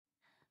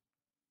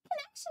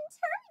connection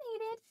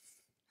terminated.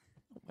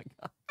 Oh my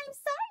god. I'm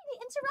sorry to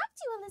interrupt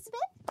you,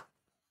 Elizabeth.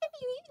 If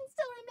you even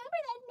still remember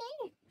that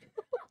name.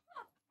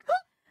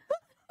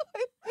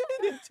 I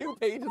did 2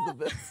 pages of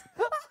this.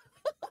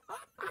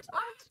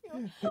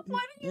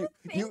 What are you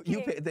thinking?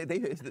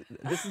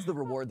 This is the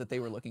reward that they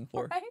were looking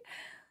for. Right?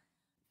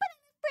 But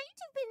I'm afraid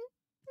you've been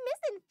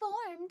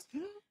misinformed.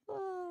 You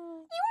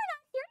are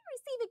not here to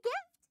receive a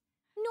gift,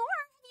 nor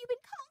have you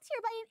been called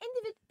here by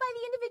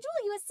the individual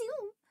you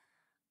assume.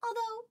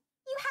 Although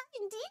you have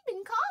indeed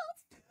been called.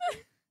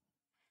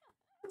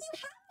 You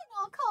have been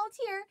all called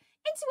here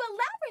into a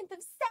labyrinth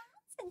of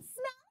sounds and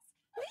smells,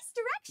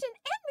 misdirection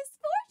and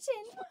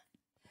misfortune.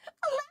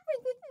 A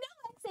labyrinth with no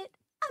exit,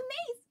 a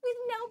maze with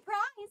no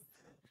prize.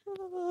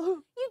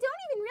 You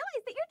don't even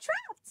realize that you're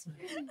trapped.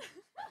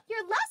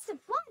 Your lust of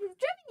blood has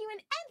driven you in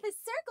endless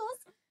circles,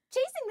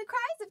 chasing the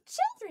cries of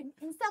children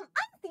in some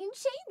unseen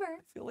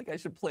chamber. I feel like I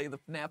should play the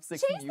FNAF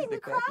 6 Chasing the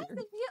music back cries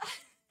here. of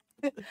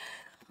you.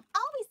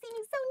 Always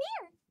seeming so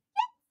near,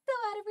 yet so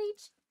out of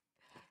reach.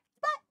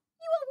 But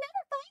you will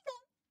never find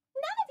them.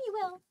 None of you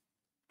will.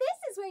 This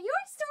is where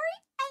your story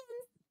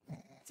ends.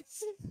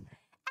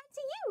 And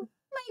to you,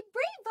 my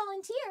brave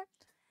volunteer,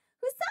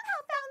 who somehow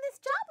found this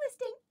job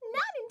listing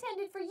not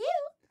intended for you.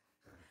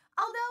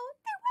 Although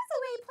there was a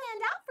way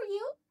planned out for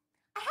you,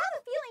 I have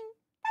a feeling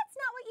that's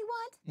not what you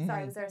want.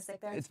 Sorry, was there a stick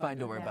there? It's fine.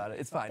 Don't worry about it.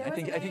 It's fine. There I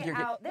think you're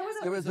good.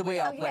 There was a way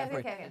out okay, plan for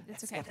it. okay.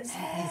 It's okay.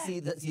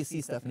 You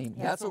see, Stephanie,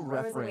 Yeah, that's a there was a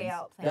way reference.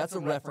 out plan That's a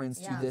for me. reference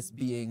to Yeah. this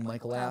being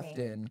Michael Tell me.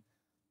 Afton,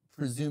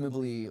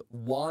 presumably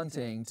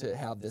wanting to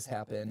have this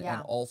happen Yeah.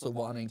 and also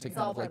wanting to It's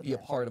kind all of like part be a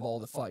of it. part of all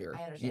the fire.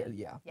 I understand.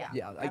 Yeah.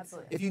 Yeah,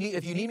 absolutely.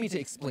 If you need me to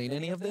explain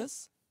any of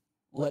this,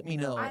 let me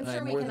know. I'm and sure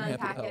I'm we more can than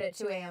happy to unpack help. it at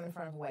 2 a.m. in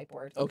front of a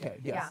whiteboard. Okay.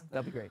 Yes. Yeah.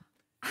 That'd be great.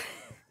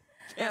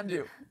 Can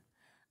do.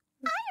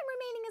 I am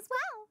remaining as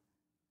well.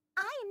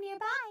 I am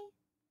nearby.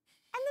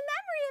 And the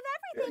memory of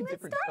everything that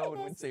Different started tone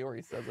when this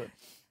Sayori says it.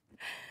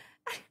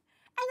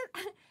 and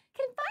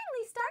can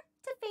finally start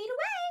to fade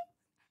away.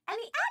 And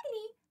the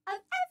agony of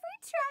every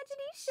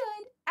tragedy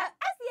should,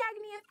 as the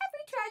agony of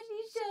every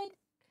tragedy should.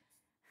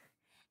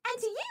 And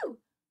to you,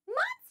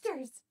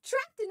 monsters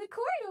trapped in the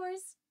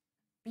corridors,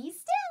 be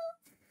still.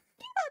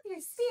 Give up your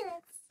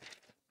spirits.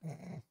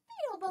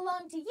 They don't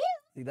belong to you.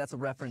 See, that's a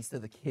reference to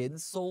the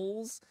kids'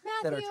 souls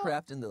that are Matthew.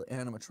 trapped in the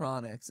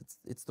animatronics.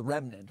 It's the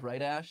remnant,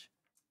 right, Ash?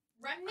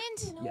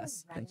 Remnant? No,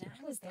 Yes, thank you.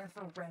 Remnant. I was there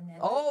for Remnant.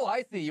 Oh,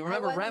 I see. You I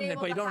remember wasn't remnant,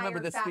 able but you to don't remember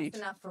hire the fast speech.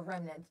 enough for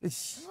Remnant. For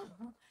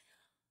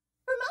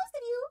most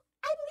of you,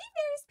 I believe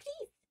there is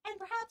peace, and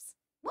perhaps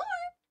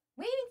more,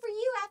 waiting for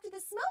you after the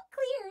smoke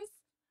clears.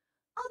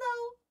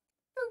 Although,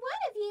 for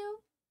one of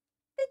you,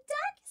 the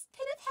darkest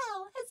pit of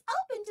hell has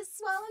opened to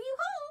swallow you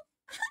whole.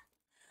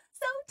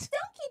 So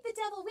don't keep the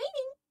devil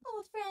waiting,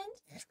 old friend.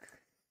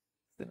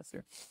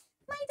 Sinister.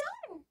 My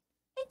daughter,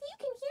 if you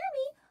can hear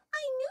me,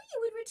 I knew you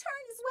would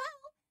return as well.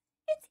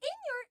 It's in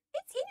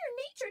your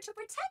nature to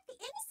protect the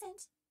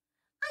innocent.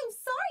 I'm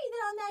sorry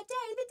that on that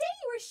day, the day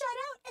you were shut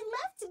out and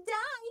left to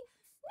die,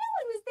 no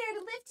one was there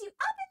to lift you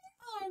up in their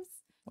arms,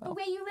 the Wow.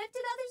 way you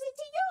lifted others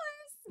into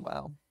yours.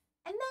 Wow.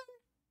 And then,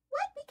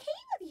 what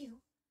became of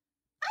you?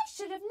 I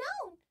should have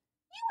known.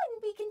 You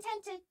wouldn't be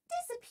content to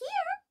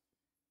disappear.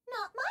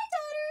 Not my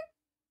daughter.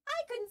 I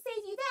couldn't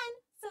save you then,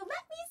 so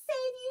let me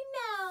save you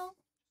now.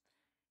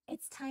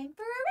 It's time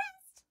for a